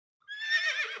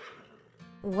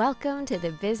Welcome to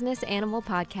the Business Animal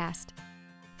Podcast.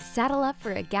 Saddle up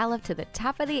for a gallop to the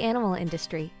top of the animal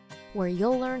industry, where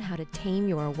you'll learn how to tame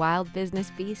your wild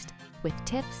business beast with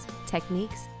tips,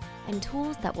 techniques, and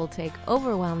tools that will take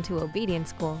overwhelm to obedience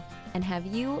school and have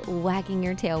you wagging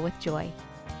your tail with joy.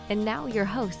 And now your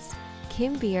hosts,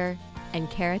 Kim Beer and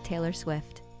Cara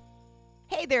Taylor-Swift.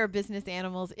 Hey there, business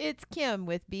animals. It's Kim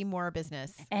with Be More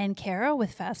Business. And Cara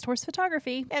with Fast Horse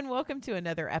Photography. And welcome to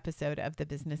another episode of The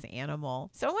Business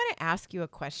Animal. So I want to ask you a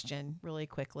question really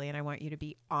quickly, and I want you to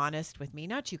be honest with me.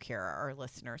 Not you, Cara, our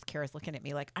listeners. Cara's looking at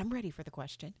me like, I'm ready for the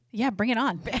question. Yeah, bring it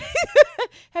on.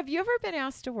 Have you ever been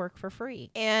asked to work for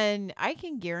free? And I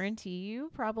can guarantee you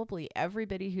probably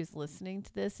everybody who's listening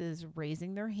to this is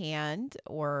raising their hand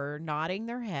or nodding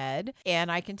their head.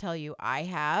 And I can tell you I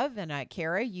have, and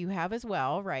Cara, you have as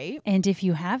well, right? And if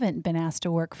you haven't been asked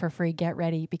to work for free, get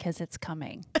ready because it's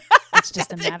coming. It's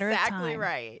just a matter of time. Exactly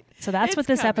right. So that's what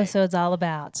this episode's all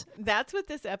about. That's what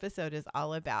this episode is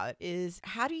all about, is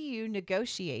how do you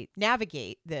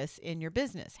navigate this in your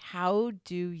business? How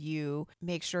do you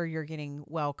make sure you're getting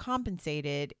well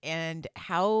compensated? And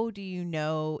how do you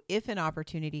know if an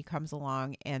opportunity comes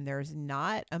along and there's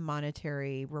not a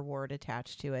monetary reward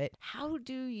attached to it? How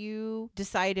do you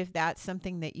decide if that's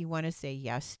something that you want to say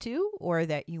yes to or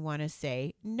that you want to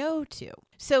say no to?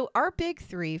 So our big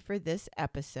three for this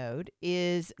episode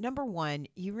is, number one,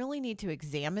 you really need to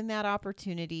examine that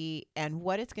opportunity and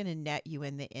what it's going to net you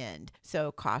in the end.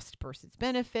 So cost versus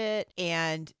benefit,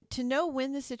 and to know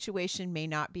when the situation may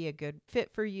not be a good fit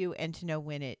for you and to know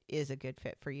when it is a good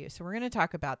fit for you. So we're going to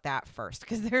talk about that first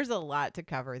because there's a lot to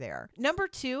cover there. Number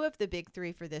two of the big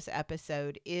three for this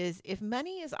episode is, if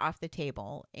money is off the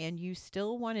table and you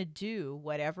still want to do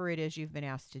whatever it is you've been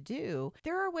asked to do,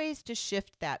 there are ways to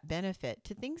shift that benefit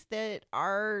to things that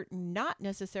are not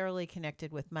necessarily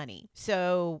connected with money.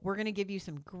 So we're going to give you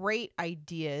some great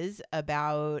ideas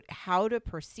about how to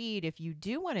proceed if you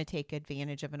do want to take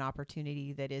advantage of an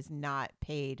opportunity that is not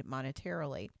paid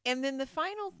monetarily. And then the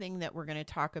final thing that we're going to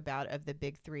talk about of the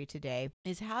big three today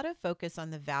is how to focus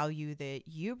on the value that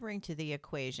you bring to the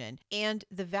equation and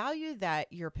the value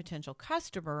that your potential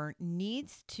customer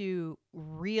needs to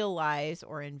realize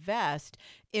or invest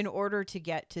in order to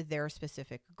get to their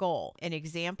specific goal. An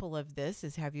example of this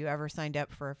is, have you ever signed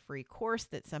up for a free course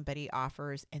that somebody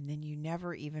offers and then you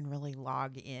never even really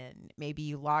log in? Maybe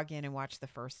you log in and watch the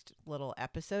first little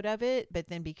episode of it, but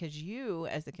then because you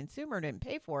as the consumer didn't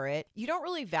pay for it, you don't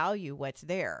really value what's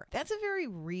there. That's a very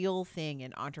real thing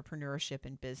in entrepreneurship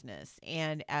and business.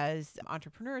 And as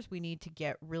entrepreneurs, we need to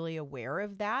get really aware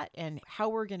of that and how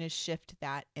we're going to shift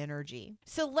that energy.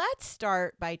 So let's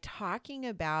start by talking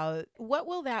about, what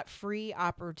will that free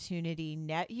opportunity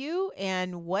net you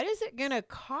and what is it going to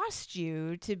cost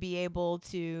you to be able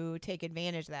to take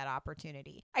advantage of that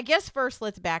opportunity? I guess first,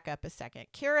 let's back up a second.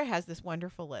 Cara has this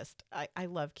wonderful list. I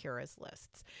love Cara's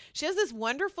lists. She has this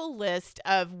wonderful list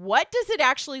of what does it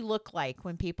actually look like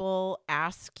when people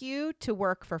ask you to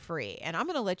work for free. And I'm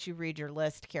going to let you read your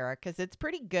list, Cara, because it's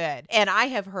pretty good. And I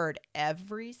have heard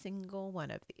every single one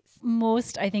of these.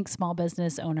 Most, I think, small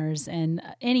business owners and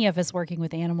any of us working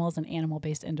with animals and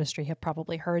animal-based industry have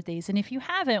probably heard these. And if you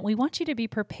haven't, we want you to be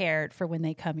prepared for when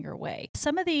they come your way.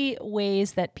 Some of the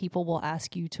ways that people will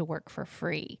ask you to work for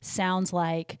free sounds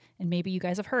like, and maybe you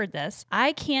guys have heard this,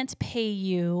 I can't pay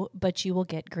you, but you will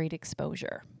get great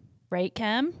exposure. Right,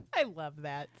 Kim? I love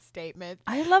that statement.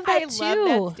 I love that too. I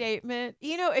love that statement.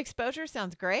 You know, exposure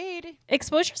sounds great.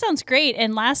 Exposure sounds great.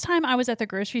 And last time I was at the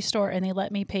grocery store and they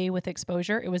let me pay with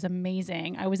exposure, it was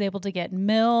amazing. I was able to get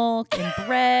milk and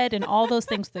bread and all those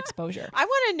things with exposure. I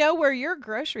want to know where your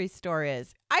grocery store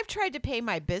is. I've tried to pay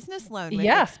my business loan with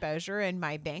exposure, and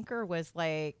my banker was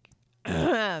like,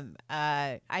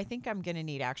 I think I'm going to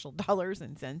need actual dollars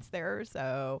and cents there.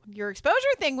 So your exposure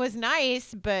thing was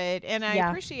nice, and I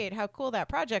appreciate how cool that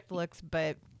project looks,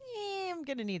 but I'm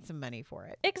going to need some money for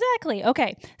it. Exactly.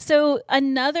 Okay. So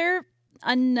another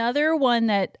one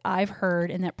that I've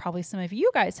heard, and that probably some of you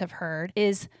guys have heard,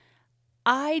 is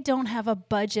I don't have a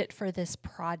budget for this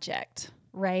project.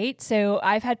 Right? So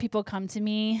I've had people come to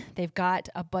me, they've got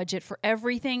a budget for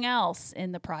everything else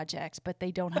in the project, but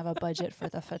they don't have a budget for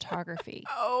the photography.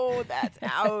 Oh, that's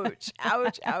ouch,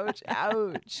 ouch, ouch,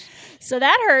 ouch. So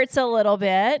that hurts a little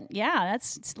bit. Yeah,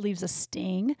 that leaves a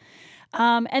sting.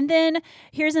 And then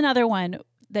here's another one.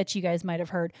 that you guys might have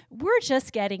heard. We're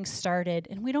just getting started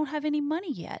and we don't have any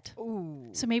money yet. Ooh.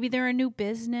 So maybe they're a new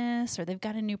business or they've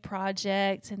got a new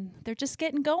project and they're just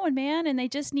getting going, man. And they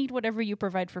just need whatever you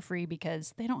provide for free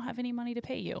because they don't have any money to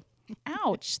pay you.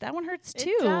 Ouch. That one hurts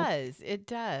too. It does. It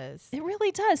does. It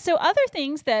really does. So other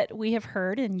things that we have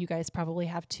heard, and you guys probably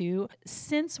have too,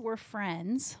 since we're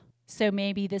friends. So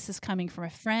maybe this is coming from a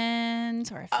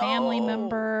friend or a family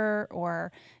member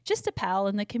or just a pal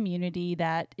in the community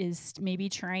that is maybe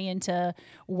trying to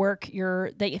work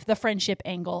the friendship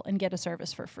angle and get a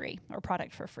service for free or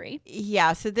product for free.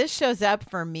 Yeah. So this shows up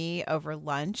for me over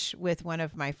lunch with one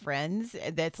of my friends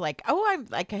that's like,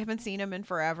 I haven't seen him in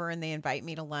forever. And they invite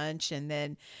me to lunch. And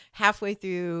then halfway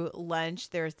through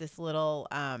lunch, there's this little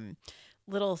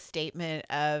statement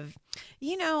of,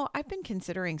 I've been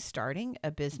considering starting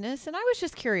a business and I was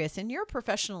just curious, in your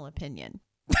professional opinion.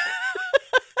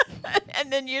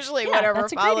 And then usually whatever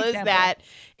follows that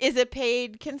is a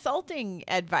paid consulting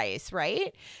advice,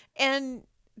 right? And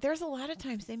there's a lot of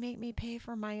times they make me pay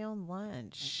for my own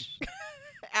lunch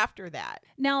after that.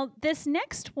 Now, this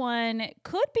next one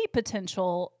could be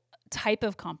potential type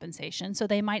of compensation. So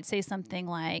they might say something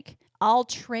like, I'll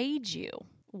trade you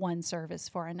one service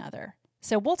for another.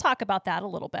 So we'll talk about that a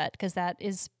little bit because that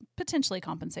is potentially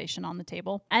compensation on the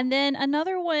table. And then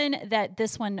another one that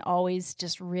this one always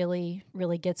just really,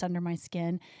 really gets under my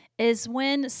skin is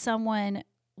when someone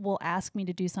will ask me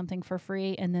to do something for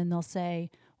free and then they'll say,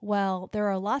 well, there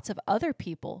are lots of other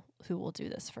people who will do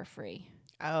this for free.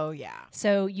 Oh, yeah.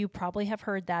 So you probably have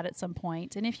heard that at some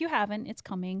point. And if you haven't, it's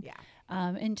coming. Yeah.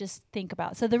 And just think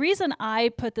about it. So the reason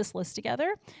I put this list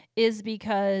together is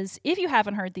because if you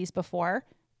haven't heard these before,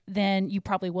 then you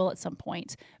probably will at some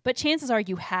point. But chances are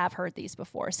you have heard these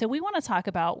before. So we want to talk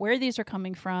about where these are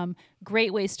coming from,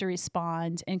 great ways to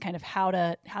respond, and kind of how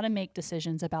to make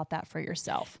decisions about that for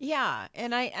yourself. Yeah,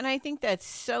 and I think that's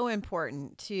so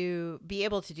important to be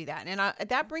able to do that. And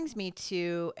that brings me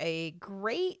to a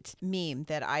great meme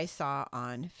that I saw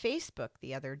on Facebook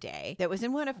the other day that was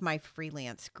in one of my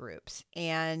freelance groups.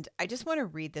 And I just want to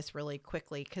read this really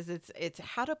quickly because it's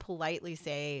how to politely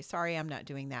say, sorry, I'm not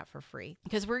doing that for free.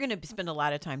 Because we're going to spend a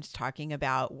lot of time talking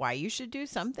about why you should do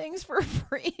some things for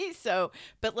free.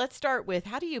 But let's start with,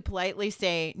 how do you politely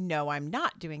say, no, I'm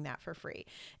not doing that for free?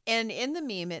 And in the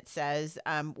meme, it says,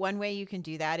 one way you can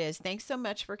do that is, thanks so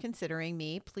much for considering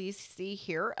me. Please see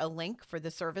here a link for the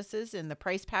services and the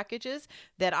price packages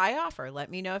that I offer.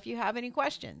 Let me know if you have any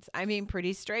questions. I mean,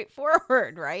 pretty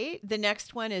straightforward, right? The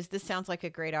next one is, this sounds like a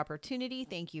great opportunity.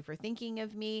 Thank you for thinking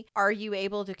of me. Are you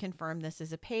able to confirm this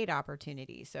is a paid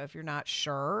opportunity? So if you're not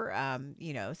sure,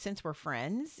 since we're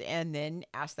friends, and then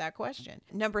ask that question.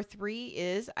 Number 3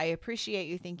 is, I appreciate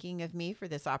you thinking of me for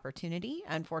this opportunity.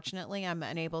 Unfortunately, I'm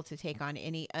unable to take on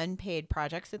any unpaid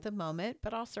projects at the moment,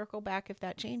 but I'll circle back if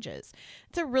that changes.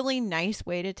 It's a really nice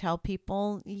way to tell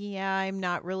people, yeah, I'm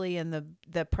not really in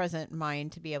the present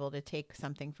mind to be able to take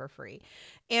something for free.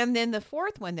 And then the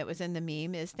fourth one that was in the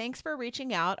meme is, thanks for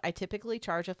reaching out. I typically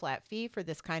charge a flat fee for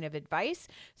this kind of advice,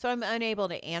 so I'm unable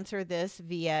to answer this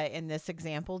via, in this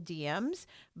example, DMs,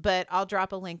 but I'll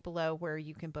drop a link below where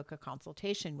you can book a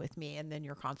consultation with me, and then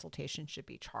your consultation should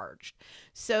be charged.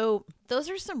 So those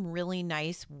are some really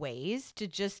nice ways to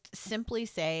just simply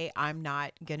say, I'm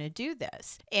not going to do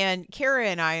this. And Cara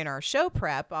and I, in our show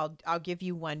prep, I'll give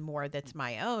you one more that's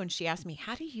my own. She asked me,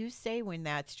 how do you say when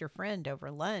that's your friend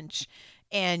over lunch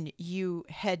and you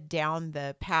head down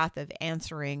the path of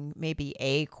answering maybe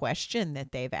a question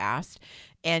that they've asked,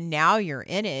 and now you're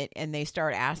in it and they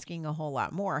start asking a whole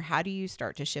lot more? How do you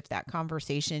start to shift that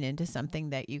conversation into something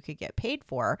that you could get paid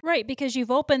for? Right, because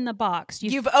you've opened the box.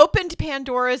 You've opened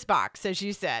Pandora's box, as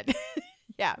you said.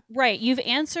 Yeah. Right. You've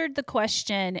answered the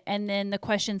question and then the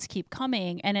questions keep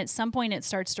coming. And at some point it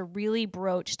starts to really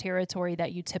broach territory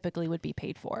that you typically would be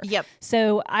paid for. Yep.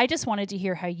 So I just wanted to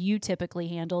hear how you typically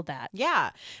handled that.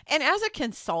 Yeah. And as a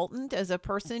consultant, as a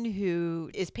person who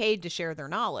is paid to share their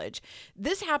knowledge,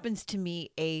 this happens to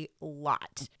me a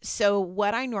lot. So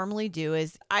what I normally do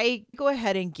is I go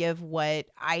ahead and give what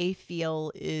I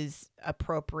feel is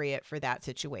appropriate for that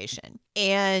situation.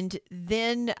 And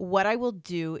then what I will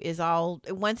do is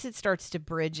once it starts to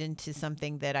bridge into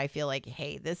something that I feel like,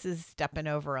 hey, this is stepping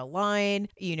over a line,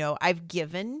 I've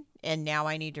given and now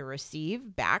I need to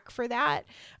receive back for that,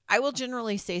 I will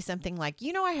generally say something like,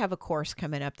 I have a course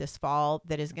coming up this fall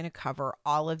that is going to cover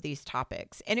all of these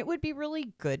topics. And it would be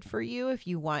really good for you if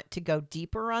you want to go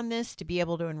deeper on this to be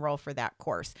able to enroll for that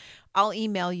course. I'll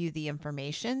email you the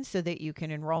information so that you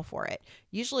can enroll for it.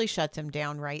 Usually shuts them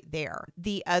down right there.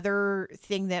 The other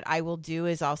thing that I will do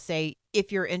is I'll say,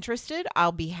 if you're interested,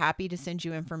 I'll be happy to send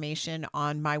you information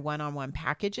on my one-on-one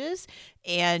packages,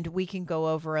 and we can go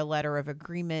over a letter of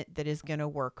agreement that is going to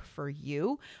work for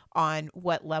you on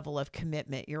what level of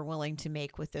commitment you're willing to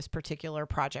make with this particular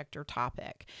project or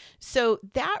topic. So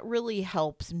that really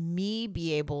helps me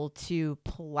be able to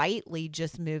politely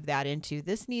just move that into,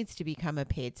 this needs to become a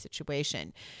paid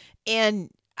situation. And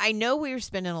I know we're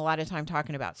spending a lot of time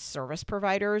talking about service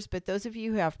providers, but those of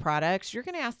you who have products, you're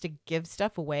going to ask to give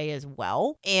stuff away as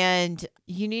well. And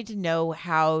you need to know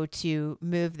how to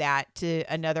move that to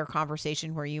another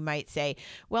conversation where you might say,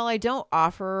 well, I don't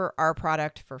offer our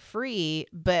product for free,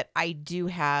 but I do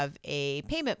have a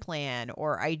payment plan,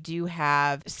 or I do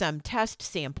have some test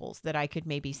samples that I could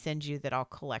maybe send you that I'll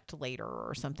collect later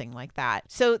or something like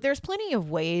that. So there's plenty of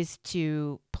ways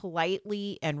to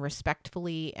politely and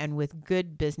respectfully and with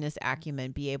good business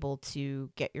acumen be able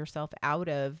to get yourself out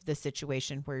of the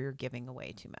situation where you're giving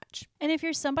away too much. And if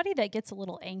you're somebody that gets a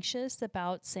little anxious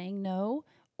about saying no,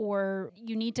 or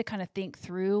you need to kind of think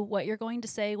through what you're going to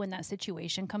say when that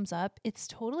situation comes up, it's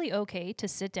totally okay to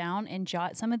sit down and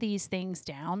jot some of these things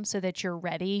down so that you're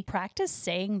ready. Practice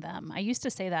saying them. I used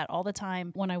to say that all the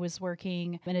time when I was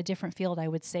working in a different field. I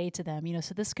would say to them,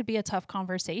 so this could be a tough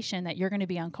conversation that you're going to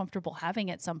be uncomfortable having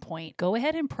at some point. Go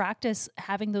ahead and practice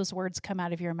having those words come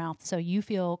out of your mouth so you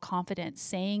feel confident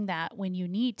saying that when you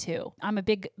need to. I'm a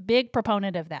big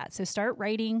proponent of that. So start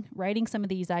writing some of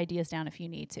these ideas down if you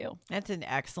need to. That's an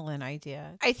excellent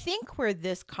idea. I think where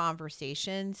this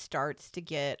conversation starts to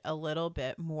get a little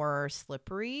bit more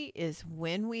slippery is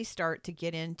when we start to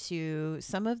get into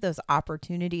some of those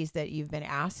opportunities that you've been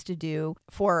asked to do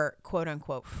for quote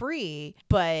unquote free,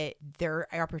 but they're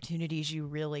opportunities you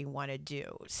really want to do.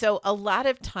 So a lot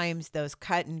of times those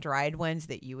cut and dried ones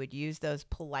that you would use those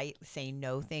polite say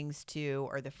no things to,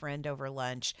 or the friend over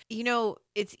lunch,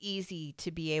 it's easy to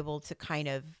be able to kind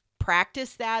of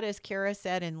practice that, as Cara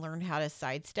said, and learn how to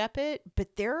sidestep it.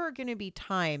 But there are going to be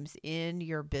times in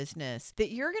your business that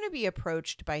you're going to be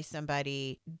approached by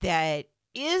somebody that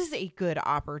is a good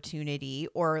opportunity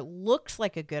or looks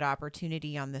like a good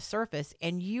opportunity on the surface,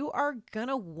 and you are going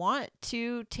to want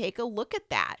to take a look at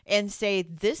that and say,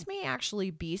 this may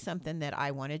actually be something that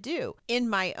I want to do. In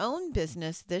my own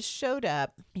business, this showed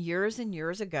up years and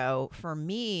years ago for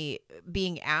me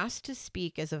being asked to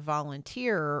speak as a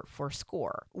volunteer for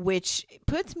SCORE, which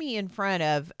puts me in front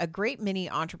of a great many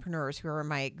entrepreneurs who are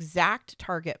my exact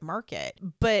target market.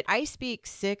 But I speak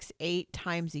 6-8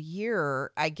 times a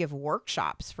year. I give workshops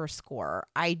for SCORE.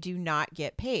 I do not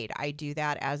get paid. I do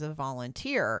that as a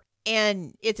volunteer.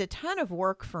 And it's a ton of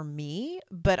work for me,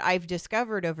 but I've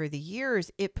discovered over the years,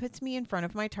 it puts me in front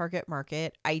of my target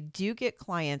market. I do get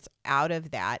clients out of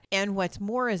that. And what's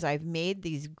more is I've made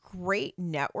these great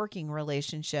networking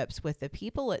relationships with the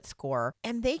people at SCORE,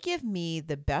 and they give me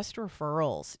the best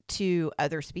referrals to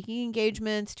other speaking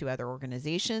engagements, to other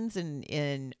organizations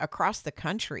in across the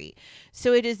country.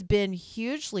 So it has been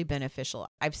hugely beneficial.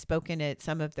 I've spoken at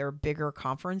some of their bigger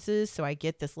conferences, so I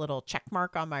get this little check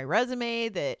mark on my resume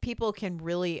that people can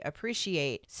really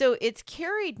appreciate. So it's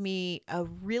carried me a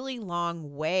really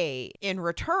long way in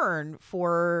return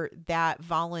for that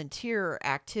volunteer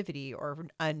activity or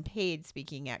unpaid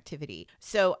speaking activity.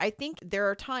 So I think there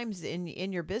are times in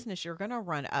your business you're going to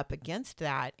run up against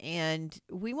that. And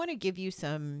we want to give you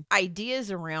some ideas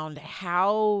around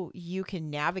how you can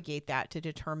navigate that to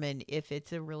determine if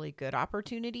it's a really good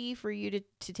opportunity for you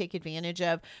to take advantage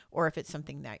of, or if it's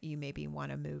something that you maybe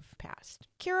want to move past.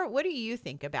 Cara, what do you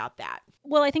think about that?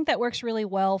 Well, I think that works really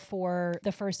well for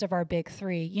the first of our big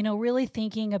three. Really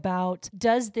thinking about,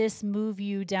 does this move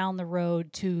you down the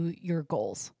road to your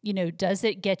goals? Does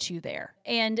it get you there?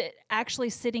 And actually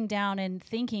sitting down and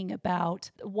thinking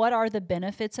about what are the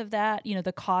benefits of that,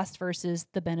 the cost versus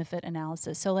the benefit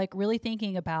analysis. So like really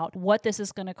thinking about what this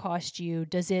is going to cost you.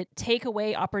 Does it take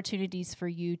away opportunities for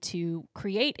you to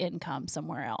create income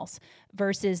somewhere else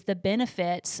versus the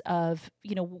benefits of,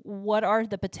 what are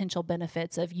the potential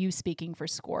benefits of of you speaking for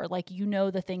SCORE. Like,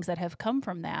 the things that have come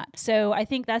from that. So I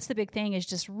think that's the big thing, is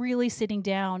just really sitting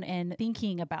down and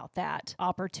thinking about that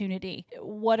opportunity.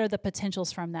 What are the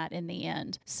potentials from that in the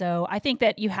end? So I think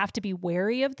that you have to be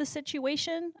wary of the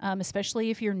situation, especially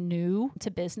if you're new to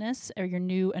business or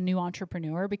you're a new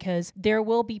entrepreneur, because there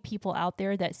will be people out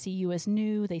there that see you as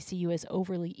new, they see you as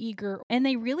overly eager, and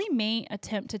they really may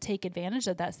attempt to take advantage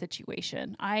of that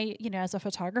situation. As a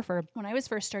photographer, when I was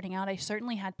first starting out, I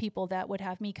certainly had people that would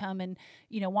have me come and,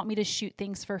 want me to shoot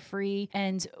things for free.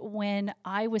 And when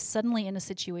I was suddenly in a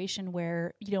situation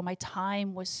where, my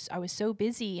time I was so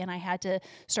busy and I had to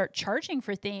start charging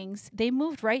for things, they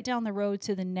moved right down the road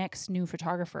to the next new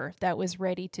photographer that was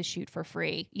ready to shoot for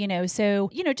free, so,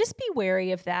 just be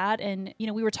wary of that. And,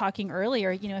 we were talking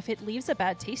earlier, if it leaves a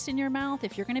bad taste in your mouth,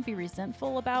 if you're going to be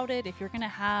resentful about it, if you're going to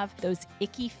have those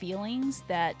icky feelings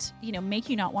that, make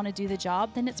you not want to do the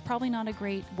job, then it's probably not a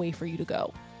great way for you to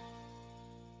go.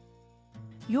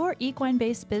 Your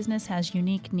equine-based business has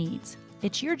unique needs.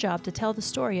 It's your job to tell the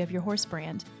story of your horse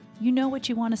brand. You know what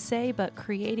you want to say, but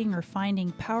creating or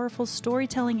finding powerful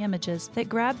storytelling images that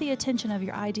grab the attention of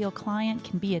your ideal client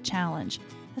can be a challenge,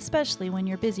 especially when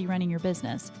you're busy running your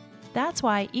business. That's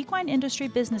why equine industry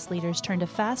business leaders turn to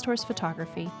Fast Horse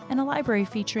Photography and a library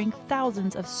featuring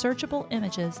thousands of searchable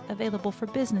images available for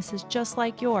businesses just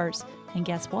like yours. And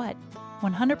guess what?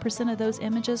 100% of those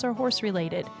images are horse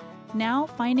related. Now,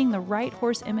 finding the right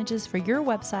horse images for your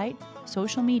website,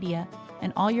 social media,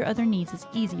 and all your other needs is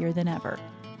easier than ever.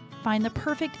 Find the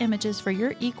perfect images for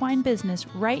your equine business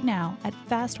right now at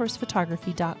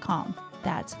fasthorsephotography.com.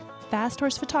 That's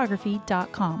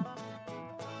fasthorsephotography.com.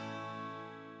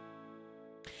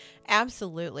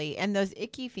 Absolutely. And those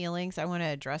icky feelings, I want to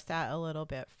address that a little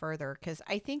bit further, because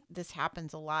I think this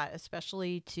happens a lot,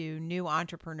 especially to new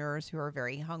entrepreneurs who are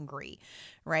very hungry,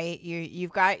 right?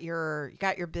 You've got your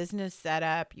business set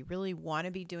up. You really want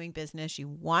to be doing business. You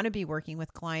want to be working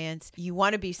with clients. You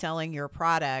want to be selling your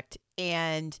product.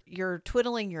 And you're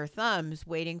twiddling your thumbs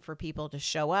waiting for people to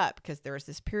show up, because there's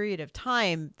this period of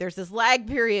time, there's this lag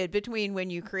period between when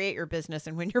you create your business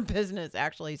and when your business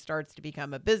actually starts to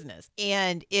become a business.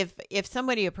 And if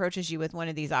somebody approaches you with one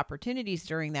of these opportunities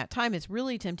during that time, it's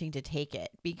really tempting to take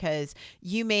it, because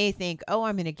you may think, oh,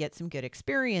 I'm going to get some good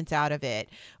experience out of it,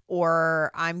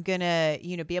 or I'm going to,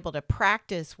 be able to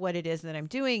practice what it is that I'm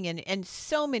doing. And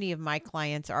so many of my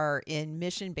clients are in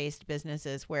mission-based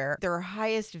businesses where their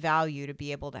highest value to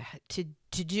be able to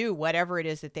do whatever it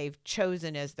is that they've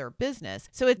chosen as their business.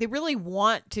 So they really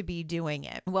want to be doing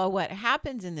it. Well, what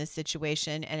happens in this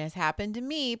situation, and has happened to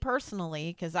me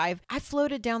personally, because I've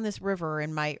floated down this river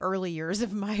in my early years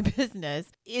of my business,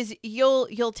 is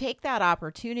you'll take that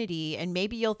opportunity and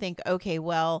maybe you'll think, okay,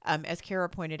 well, as Cara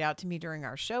pointed out to me during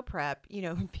our show prep,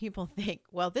 people think,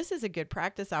 well, this is a good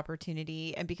practice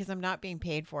opportunity, and because I'm not being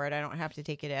paid for it, I don't have to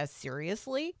take it as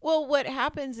seriously. Well, what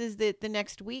happens is that the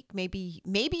next week, maybe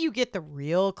you get the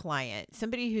real client,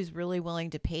 somebody who's really willing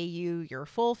to pay you your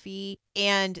full fee,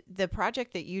 and the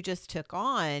project that you just took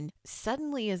on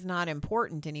suddenly is not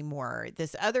important anymore.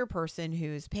 This other person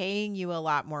who's paying you a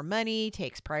lot more money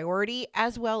takes priority,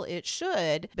 as well it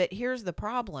should. But here's the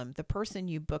problem. The person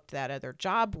you booked that other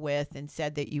job with and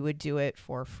said that you would do it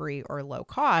for free or low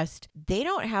cost, they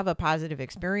don't have a positive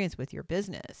experience with your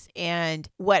business. And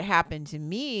what happened to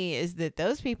me is that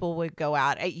those people would go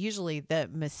out, usually the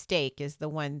mistake is the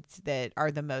ones that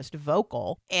are the most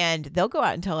vocal, and they'll go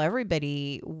out and tell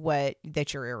everybody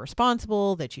that you're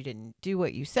irresponsible, that you didn't do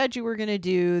what you said you were going to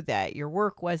do, that your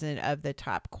work wasn't of the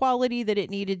top quality that it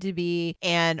needed to be,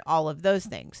 and all of those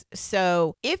things.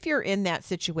 So if you're in that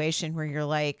situation where you're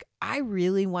like, I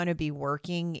really want to be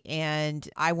working and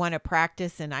I want to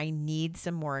practice and I need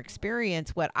some more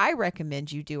experience, what I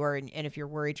recommend you do, and if you're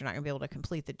worried you're not going to be able to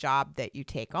complete the job that you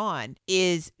take on,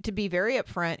 is to be very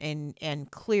upfront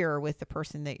and clear with the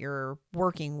person that you're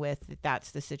working with that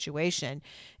that's the situation.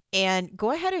 And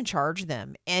go ahead and charge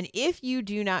them. And if you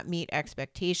do not meet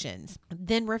expectations,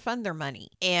 then refund their money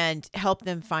and help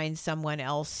them find someone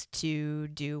else to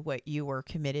do what you were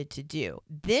committed to do.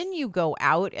 Then you go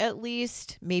out, at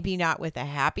least, maybe not with a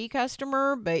happy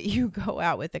customer, but you go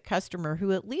out with a customer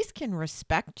who at least can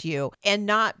respect you and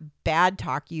not bad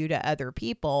talk you to other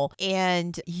people.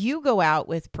 And you go out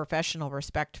with professional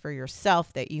respect for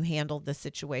yourself that you handled the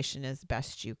situation as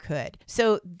best you could.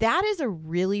 So that is a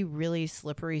really, really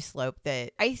slippery slope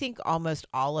that I think almost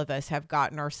all of us have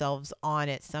gotten ourselves on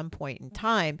at some point in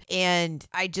time. And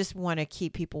I just want to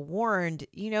keep people warned,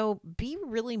 be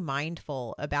really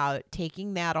mindful about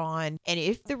taking that on. And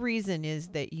if the reason is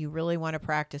that you really want to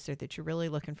practice or that you're really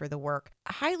looking for the work,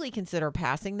 highly consider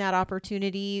passing that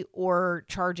opportunity or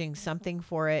charging something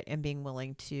for it and being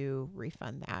willing to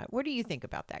refund that. What do you think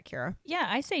about that, Cara? Yeah,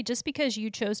 I say just because you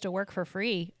chose to work for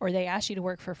free or they asked you to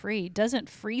work for free doesn't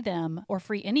free them or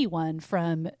free anyone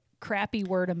from crappy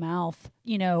word of mouth,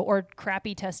 or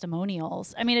crappy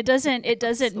testimonials. I mean, it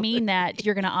doesn't mean that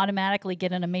you're going to automatically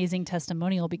get an amazing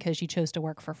testimonial because you chose to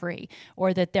work for free,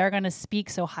 or that they're going to speak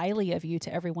so highly of you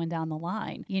to everyone down the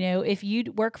line. If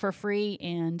you work for free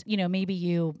and, maybe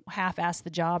you half-ass the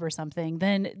job or something,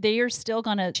 then they are still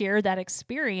going to share that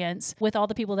experience with all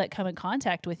the people that come in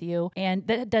contact with you. And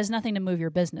that does nothing to move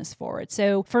your business forward.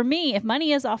 So for me, if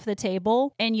money is off the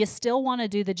table and you still want to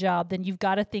do the job, then you've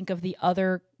got to think of the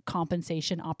other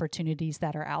compensation opportunities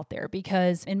that are out there.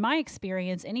 Because in my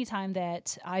experience, anytime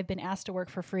that I've been asked to work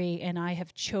for free and I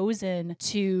have chosen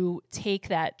to take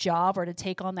that job or to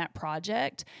take on that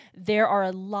project, there are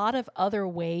a lot of other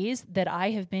ways that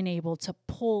I have been able to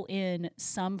pull in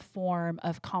some form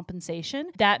of compensation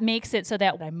that makes it so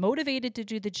that I'm motivated to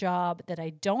do the job, that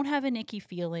I don't have an icky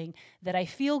feeling, that I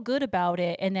feel good about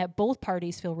it, and that both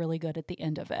parties feel really good at the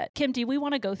end of it. Kim, do we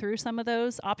want to go through some of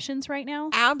those options right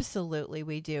now? Absolutely,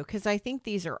 we do. Because I think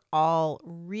these are all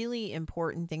really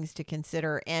important things to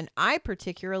consider. And I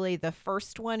particularly, the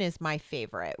first one is my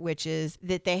favorite, which is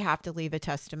that they have to leave a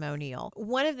testimonial.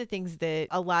 One of the things that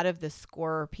a lot of the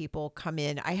SCORE people come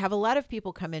in, I have a lot of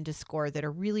people come into SCORE that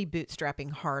are really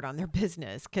bootstrapping hard on their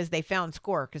business because they found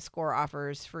SCORE because SCORE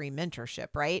offers free mentorship,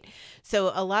 right?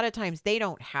 So a lot of times they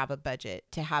don't have a budget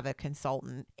to have a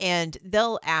consultant, and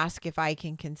they'll ask if I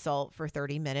can consult for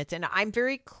 30 minutes. And I'm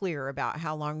very clear about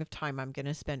how long of time I'm going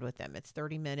to spend with them. It's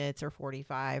 30 minutes or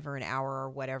 45 or an hour or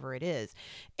whatever it is.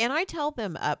 And I tell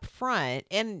them up front,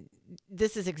 and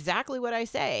this is exactly what I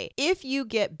say. If you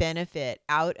get benefit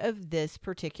out of this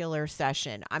particular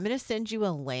session, I'm going to send you a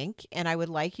link, and I would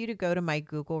like you to go to my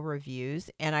Google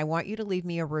reviews, and I want you to leave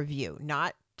me a review,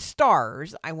 not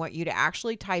stars. I want you to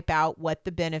actually type out what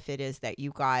the benefit is that you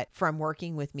got from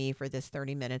working with me for this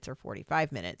 30 minutes or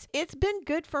 45 minutes. It's been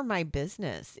good for my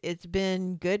business. It's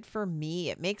been good for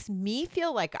me. It makes me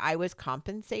feel like I was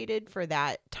compensated for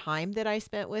that time that I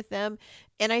spent with them.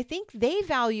 And I think they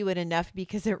value it enough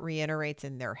because it reiterates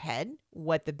in their head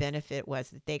what the benefit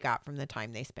was that they got from the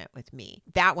time they spent with me.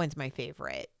 That one's my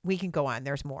favorite. We can go on.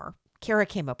 There's more. Cara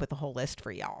came up with a whole list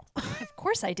for y'all. Of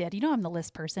course I did. I'm the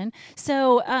list person.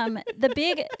 So the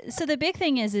big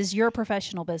thing is you're a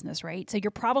professional business, right? So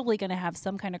you're probably going to have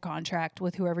some kind of contract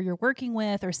with whoever you're working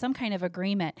with or some kind of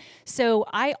agreement. So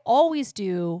I always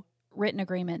do written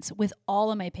agreements with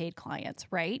all of my paid clients,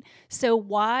 right? So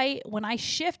when I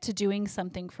shift to doing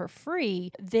something for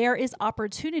free, there is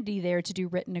opportunity there to do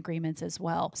written agreements as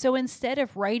well. So instead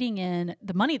of writing in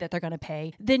the money that they're going to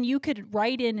pay, then you could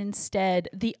write in instead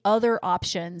the other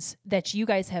options that you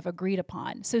guys have agreed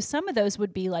upon. So some of those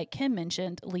would be, like Kim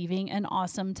mentioned, leaving an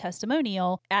awesome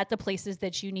testimonial at the places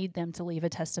that you need them to leave a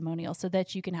testimonial so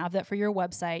that you can have that for your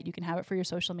website, you can have it for your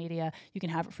social media, you can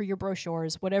have it for your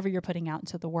brochures, whatever you're putting out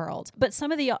into the world. But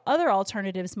some of the other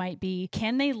alternatives might be,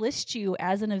 can they list you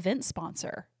as an event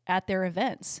sponsor at their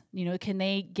events? Can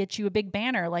they get you a big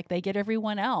banner like they get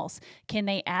everyone else? Can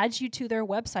they add you to their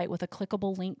website with a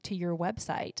clickable link to your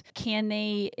website? Can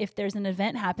they, if there's an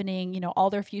event happening,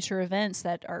 all their future events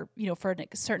that are, for a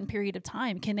certain period of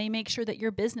time, can they make sure that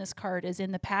your business card is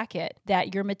in the packet,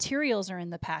 that your materials are in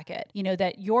the packet,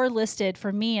 that you're listed?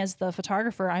 For me as the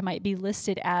photographer, I might be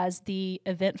listed as the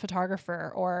event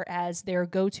photographer or as their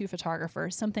go-to photographer,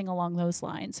 something along those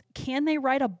lines. Can they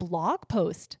write a blog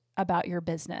post about your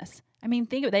business? I mean,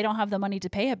 think of it, they don't have the money to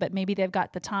pay it, but maybe they've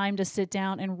got the time to sit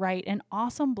down and write an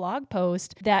awesome blog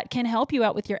post that can help you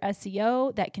out with your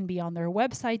SEO, that can be on their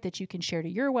website, that you can share to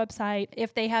your website.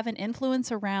 If they have an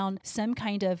influence around some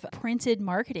kind of printed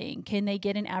marketing, can they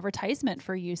get an advertisement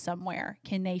for you somewhere?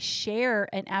 Can they share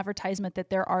an advertisement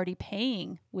that they're already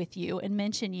paying with you and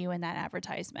mention you in that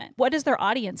advertisement? What does their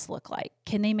audience look like?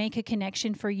 Can they make a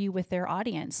connection for you with their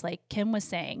audience? Like Kim was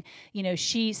saying,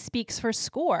 she speaks for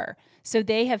SCORE. So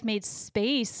they have made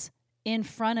space in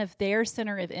front of their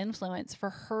center of influence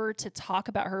for her to talk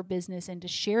about her business and to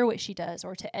share what she does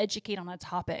or to educate on a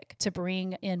topic to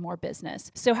bring in more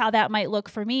business. So how that might look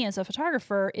for me as a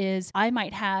photographer is I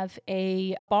might have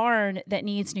a barn that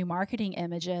needs new marketing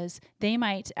images. They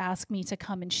might ask me to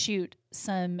come and shoot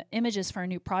some images for a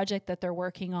new project that they're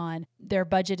working on. Their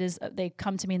budget is, they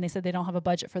come to me and they said they don't have a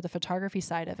budget for the photography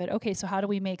side of it. Okay, so how do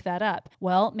we make that up?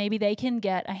 Well, maybe they can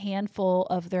get a handful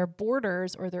of their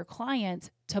boarders or their clients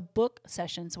to book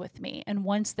sessions with me. And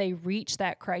once they reach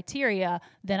that criteria,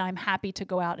 then I'm happy to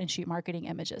go out and shoot marketing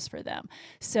images for them.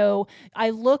 So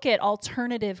I look at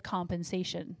alternative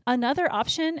compensation. Another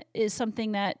option is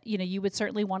something that, you would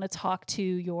certainly want to talk to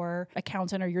your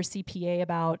accountant or your CPA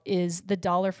about, is the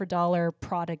dollar for dollar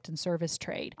product and service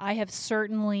trade. I have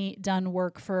certainly done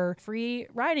work for free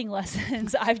riding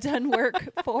lessons. I've done work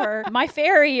for my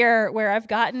farrier where I've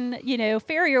gotten,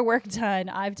 farrier work done.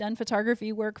 I've done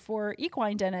photography work for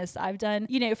equine dentists. I've done,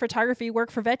 photography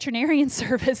work for veterinarian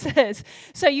services.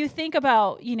 So you think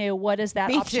about, what is that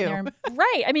Me option there?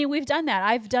 Right. I mean, we've done that.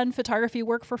 I've done photography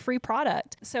work for free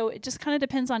product. So it just kind of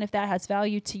depends on if that has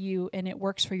value to you and it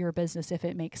works for your business, if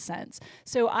it makes sense.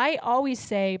 So I always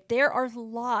say there are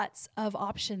lots of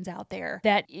options out there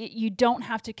that you don't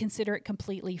have to consider it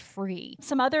completely free.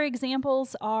 Some other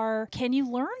examples are, can you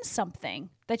learn something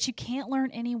that you can't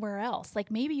learn anywhere else? Like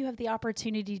maybe you have the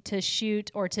opportunity to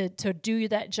shoot or to do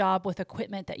that job with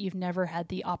equipment that you've never had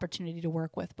the opportunity to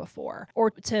work with before,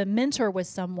 or to mentor with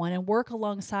someone and work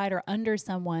alongside or under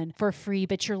someone for free,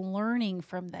 but you're learning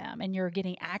from them and you're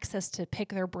getting access to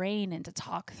pick their brain and to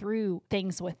talk through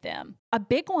things with them. A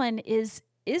big one is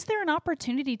there an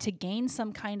opportunity to gain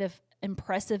some kind of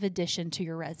impressive addition to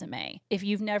your resume? If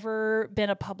you've never been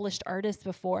a published artist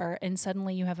before and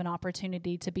suddenly you have an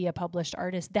opportunity to be a published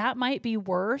artist, that might be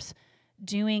worth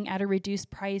doing at a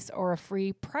reduced price or a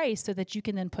free price so that you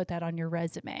can then put that on your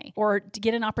resume, or to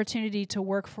get an opportunity to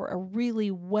work for a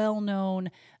really well-known,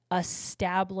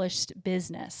 established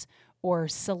business or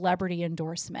celebrity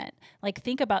endorsement. Like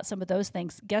think about some of those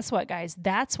things. Guess what, guys?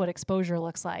 That's what exposure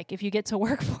looks like. If you get to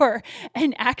work for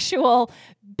an actual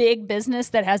big business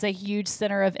that has a huge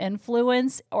center of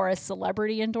influence or a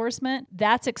celebrity endorsement,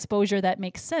 that's exposure that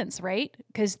makes sense, right?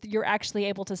 Because you're actually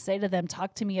able to say to them,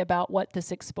 talk to me about what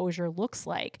this exposure looks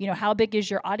like. How big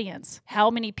is your audience? How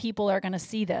many people are going to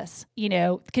see this?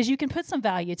 Because you can put some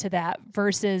value to that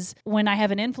versus when I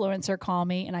have an influencer call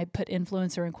me, and I put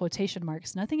influencer in quotation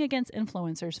marks, nothing against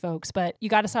influencers, folks, but you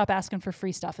got to stop asking for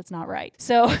free stuff. It's not right.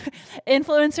 So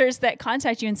influencers that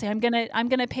contact you and say, I'm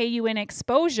going to pay you in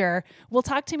exposure. Well,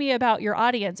 talk to me about your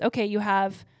audience. Okay. You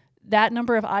have that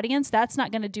number of audience. That's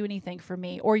not going to do anything for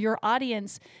me. Or your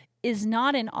audience is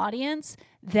not an audience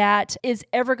that is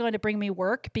ever going to bring me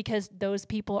work, because those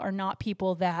people are not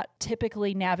people that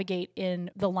typically navigate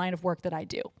in the line of work that I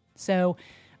do. So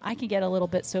I can get a little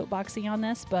bit soapboxy on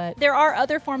this, but there are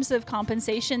other forms of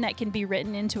compensation that can be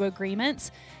written into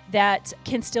agreements that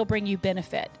can still bring you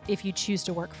benefit if you choose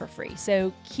to work for free.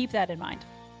 So keep that in mind.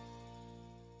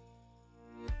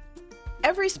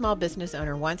 Every small business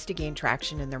owner wants to gain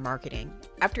traction in their marketing.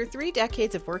 After 3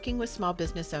 decades of working with small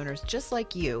business owners just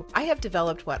like you, I have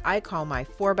developed what I call my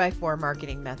 4x4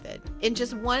 marketing method. In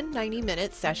just one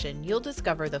 90-minute session, you'll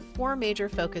discover the 4 major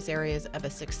focus areas of a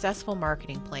successful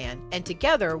marketing plan, and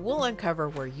together we'll uncover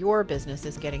where your business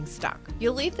is getting stuck.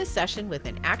 You'll leave the session with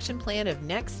an action plan of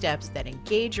next steps that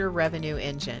engage your revenue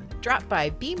engine. Drop by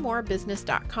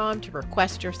bemorebusiness.com to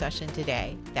request your session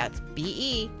today. That's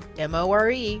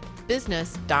BEMORE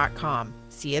business.com.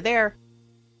 See you there.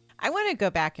 I want to go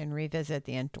back and revisit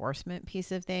the endorsement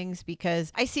piece of things,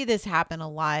 because I see this happen a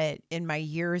lot in my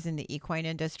years in the equine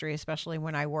industry, especially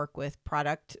when I work with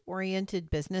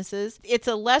product-oriented businesses. It's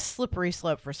a less slippery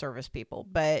slope for service people,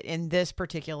 but in this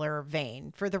particular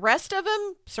vein. For the rest of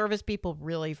them, service people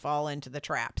really fall into the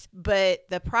traps. But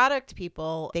the product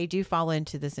people, they do fall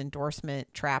into this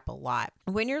endorsement trap a lot.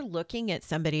 When you're looking at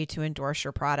somebody to endorse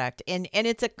your product, and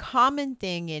it's a common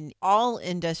thing in all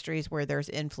industries where there's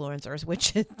influencers,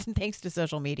 which thanks to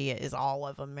social media is all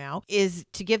of them now, is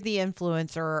to give the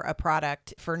influencer a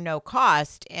product for no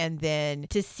cost and then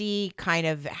to see kind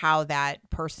of how that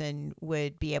person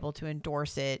would be able to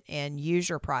endorse it and use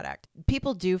your product.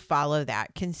 People do follow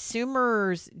that.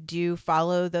 Consumers do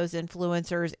follow those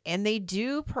influencers, and they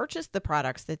do purchase the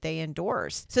products that they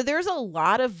endorse. So there's a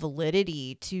lot of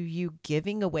validity to you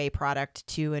giving away product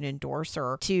to an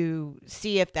endorser to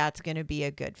see if that's going to be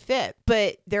a good fit.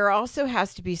 But there also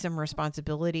has to be some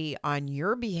responsibility responsibility on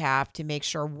your behalf to make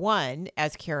sure, one,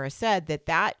 as Cara said,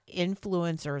 that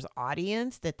influencer's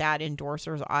audience, that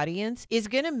endorser's audience is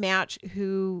going to match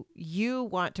who you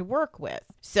want to work with.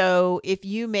 So if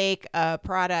you make a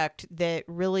product that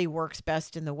really works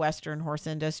best in the Western horse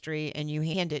industry and you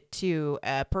hand it to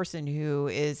a person who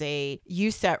is a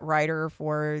USET rider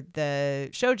for the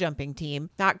show jumping team,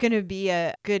 not going to be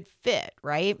a good fit,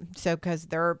 right? So because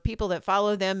there are people that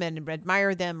follow them and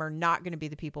admire them are not going to be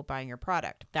the people buying your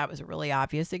product. That was a really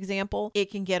obvious example.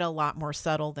 It can get a lot more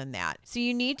subtle than that. So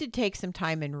you need to take some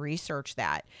time and research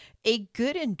that. A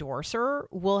good endorser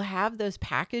will have those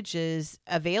packages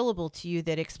available to you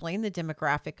that explain the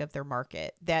demographic of their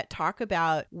market, that talk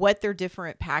about what their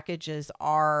different packages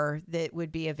are that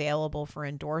would be available for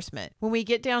endorsement. When we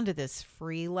get down to this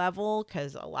free level,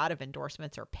 because a lot of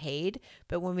endorsements are paid,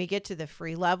 but when we get to the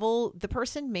free level, the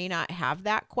person may not have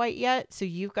that quite yet. So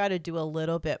you've got to do a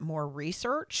little bit more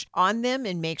research on them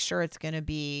and make sure it's going to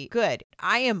be good.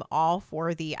 I am all for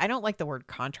I don't like the word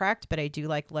contract, but I do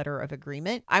like letter of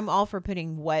agreement. I'm all for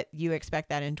putting what you expect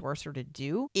that endorser to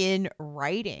do in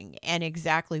writing and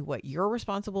exactly what you're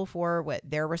responsible for, what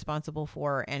they're responsible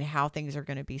for, and how things are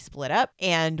going to be split up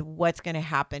and what's going to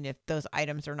happen if those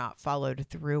items are not followed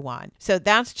through on. So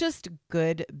that's just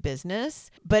good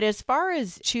business. But as far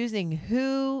as choosing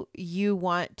who you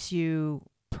want to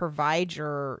provide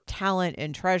your talent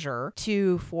and treasure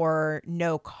to for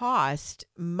no cost,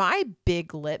 my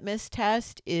big litmus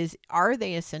test is, are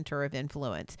they a center of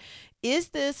influence? Is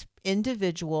this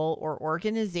individual or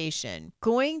organization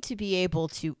going to be able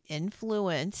to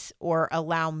influence or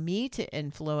allow me to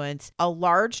influence a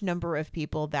large number of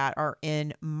people that are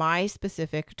in my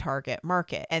specific target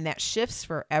market? And that shifts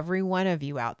for every one of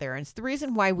you out there. And it's the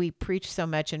reason why we preach so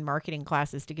much in marketing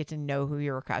classes to get to know who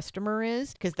your customer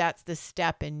is, because that's the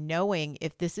step in knowing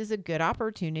if this is a good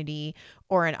opportunity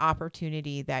or an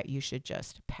opportunity that you should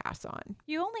just pass on.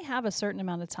 You only have a certain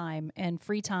amount of time and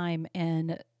free time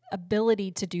and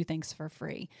ability to do things for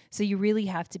free. So you really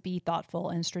have to be thoughtful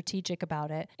and strategic about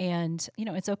it. And,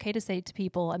 it's okay to say to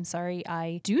people, I'm sorry,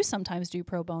 I do sometimes do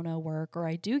pro bono work, or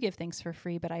I do give things for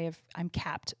free, but I'm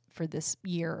capped for this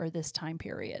year or this time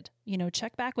period.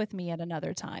 Check back with me at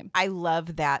another time. I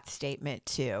love that statement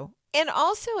too. And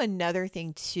also another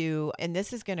thing too, and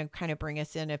this is going to kind of bring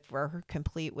us in, if we're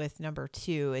complete with number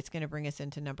 2, it's going to bring us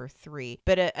into number 3.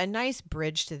 But a nice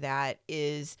bridge to that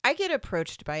is I get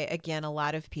approached by, again, a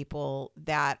lot of people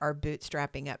that are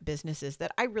bootstrapping up businesses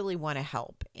that I really want to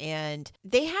help. And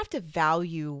they have to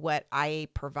value what I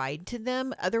provide to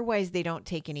them. Otherwise, they don't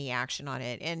take any action on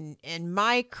it. And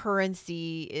my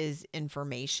currency is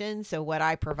information. So what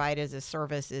I provide as a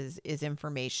service is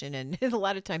information, and a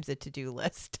lot of times a to-do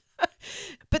list.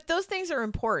 But those things are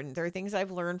important. They're things I've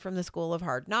learned from the School of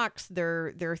Hard Knocks.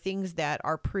 They're things that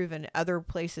are proven other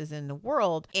places in the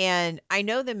world. And I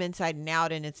know them inside and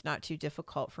out, and it's not too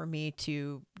difficult for me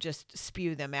to just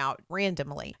spew them out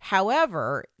randomly.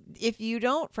 However, if you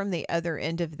don't, from the other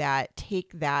end of that,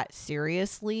 take that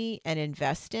seriously and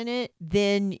invest in it,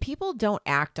 then people don't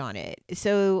act on it.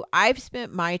 So I've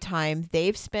spent my time,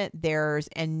 they've spent theirs,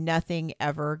 and nothing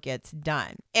ever gets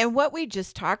done. And what we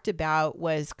just talked about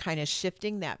was kind of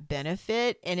shifting that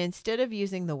benefit. And instead of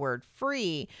using the word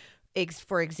free,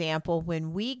 for example,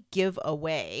 when we give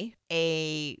away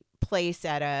a place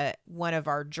at one of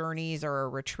our journeys or a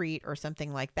retreat or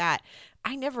something like that,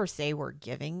 I never say we're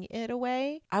giving it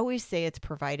away. I always say it's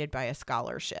provided by a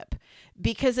scholarship,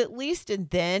 because at least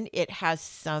then it has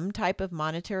some type of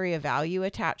monetary value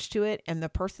attached to it. And the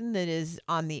person that is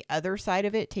on the other side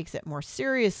of it takes it more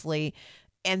seriously,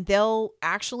 and they'll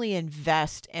actually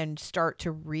invest and start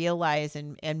to realize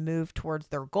and move towards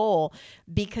their goal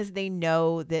because they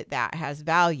know that has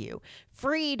value.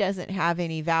 Free doesn't have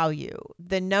any value.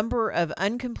 The number of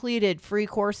uncompleted free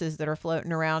courses that are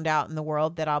floating around out in the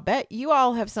world that I'll bet you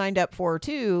all have signed up for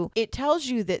too, it tells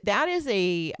you that is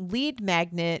a lead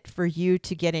magnet for you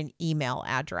to get an email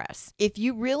address. If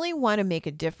you really want to make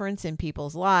a difference in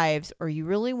people's lives, or you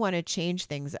really want to change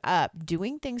things up,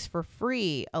 doing things for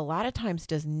free a lot of times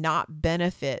does not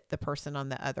benefit the person on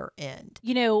the other end.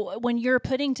 When you're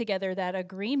putting together that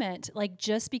agreement, like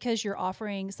just because you're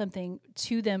offering something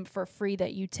to them for free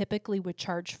that you typically would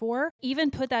charge for,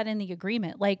 even put that in the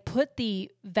agreement, like put the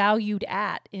valued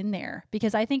at in there,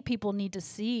 because I think people need to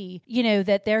see,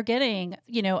 that they're getting, a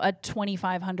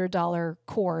 $2,500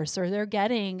 course, or they're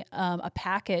getting a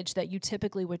package that you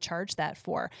typically would charge that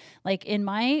for. Like in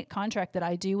my contract that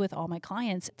I do with all my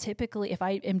clients, typically if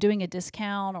I am doing a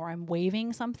discount or I'm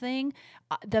waiving something,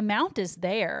 the amount is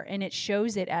there and it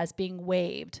shows it as being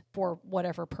waived for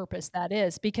whatever purpose that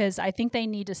is, because I think they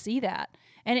need to see that.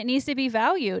 And it needs to be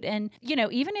valued. And,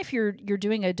 even if you're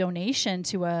doing a donation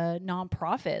to a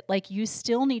nonprofit, like you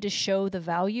still need to show the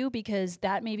value because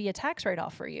that may be a tax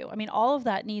write-off for you. I mean, all of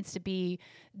that needs to be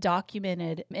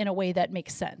documented in a way that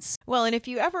makes sense. Well, and if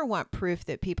you ever want proof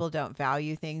that people don't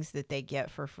value things that they get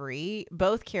for free,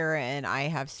 both Cara and I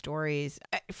have stories.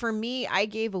 For me, I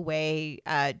gave away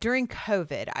during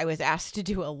COVID, I was asked to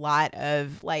do a lot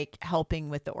of helping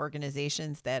with the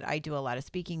organizations that I do a lot of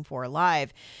speaking for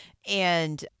live.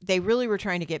 And they really were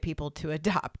trying to get people to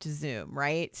adopt Zoom,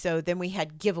 right? So then we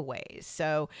had giveaways.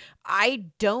 So I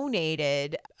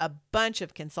donated a bunch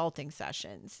of consulting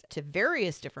sessions to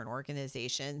various different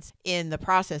organizations in the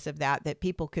process of that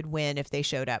people could win if they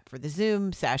showed up for the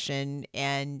Zoom session.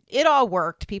 And it all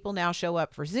worked. People now show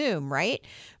up for Zoom, right?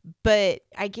 But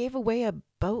I gave away a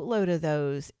boatload of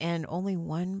those and only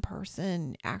one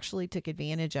person actually took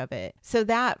advantage of it. So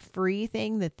that free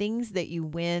thing, the things that you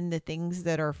win, the things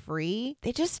that are free,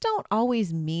 they just don't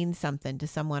always mean something to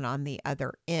someone on the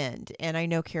other end. And I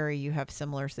know, Cara, you have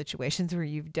similar situations where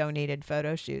you've donated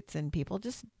photo shoots and people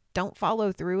just don't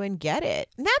follow through and get it.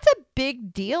 And that's a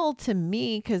big deal to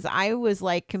me because I was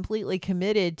completely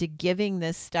committed to giving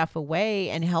this stuff away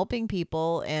and helping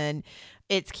people. And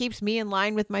it keeps me in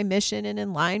line with my mission and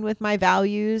in line with my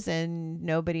values, and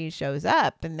nobody shows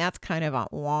up. And that's kind of a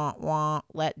wah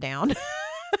letdown.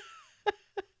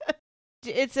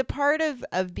 It's a part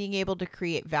of being able to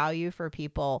create value for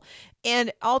people.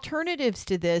 And alternatives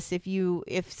to this,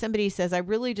 if somebody says, I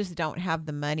really just don't have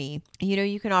the money,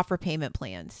 you can offer payment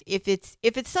plans. If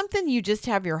it's something you just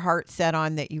have your heart set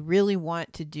on that you really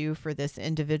want to do for this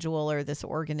individual or this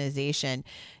organization,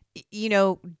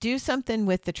 do something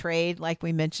with the trade, like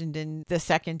we mentioned in the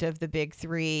second of the big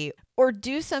three, or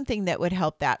do something that would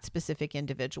help that specific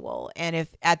individual. And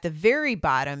if at the very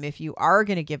bottom, if you are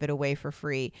going to give it away for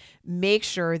free, make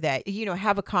sure that,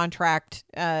 have a contract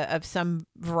of some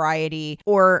variety,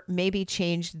 or maybe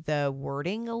change the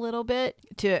wording a little bit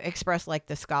to express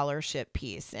the scholarship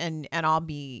piece. And I'll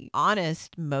be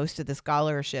honest, most of the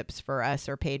scholarships for us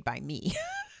are paid by me.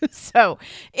 So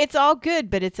it's all good,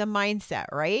 but it's a mindset,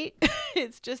 right?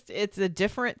 It's a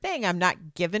different thing. I'm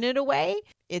not giving it away.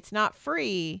 It's not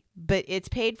free, but it's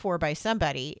paid for by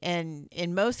somebody. And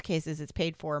in most cases, it's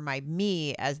paid for by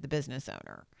me as the business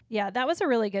owner. Yeah, that was a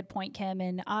really good point, Kim.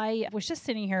 And I was just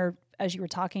sitting here as you were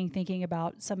talking, thinking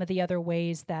about some of the other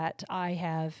ways that I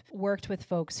have worked with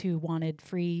folks who wanted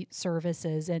free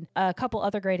services. And a couple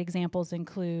other great examples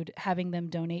include having them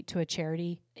donate to a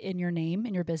charity in your name,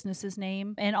 in your business's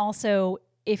name. And also,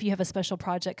 if you have a special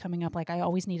project coming up, I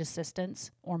always need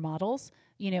assistants or models,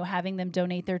 having them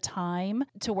donate their time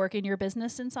to work in your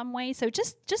business in some way. So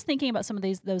just thinking about some of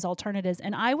those alternatives.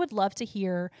 And I would love to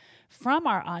hear from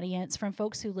our audience, from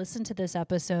folks who listen to this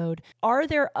episode, are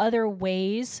there other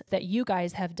ways that you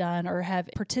guys have done or have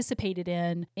participated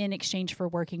in exchange for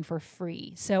working for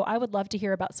free? So I would love to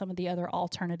hear about some of the other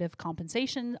alternative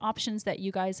compensation options that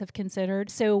you guys have considered.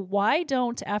 So why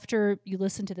don't, after you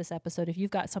listen to this episode, if you've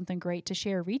got something great to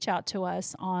share, reach out to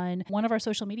us on one of our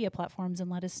social media platforms and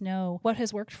let us know what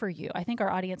has worked for you. I think our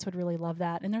audience would really love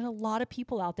that. And there's a lot of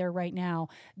people out there right now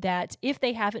that if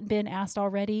they haven't been asked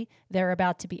already, they're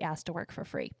about to be asked to work for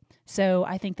free. So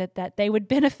I think that they would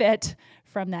benefit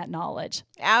from that knowledge.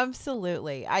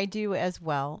 Absolutely. I do as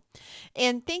well.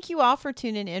 And thank you all for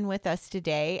tuning in with us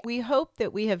today. We hope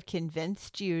that we have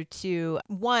convinced you to,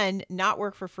 one, not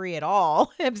work for free at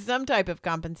all, have some type of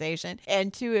compensation.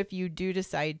 And two, if you do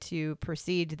decide to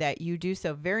proceed, that you do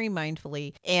so very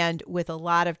mindfully and with a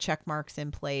lot of check marks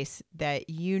in place, that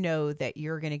you know that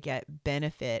you're going to get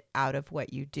benefit out of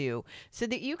what you do so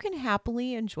that you can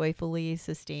happily and joyfully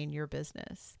sustain your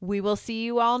business. We will see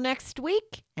you all next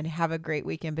week and have a great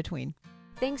week in between.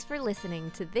 Thanks for listening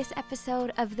to this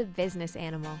episode of The Business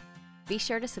Animal. Be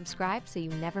sure to subscribe so you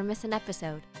never miss an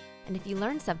episode. And if you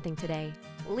learned something today,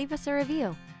 leave us a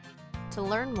review. To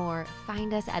learn more,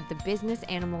 find us at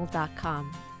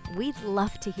thebusinessanimal.com. We'd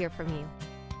love to hear from you.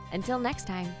 Until next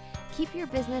time, keep your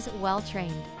business well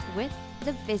trained with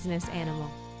The Business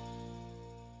Animal.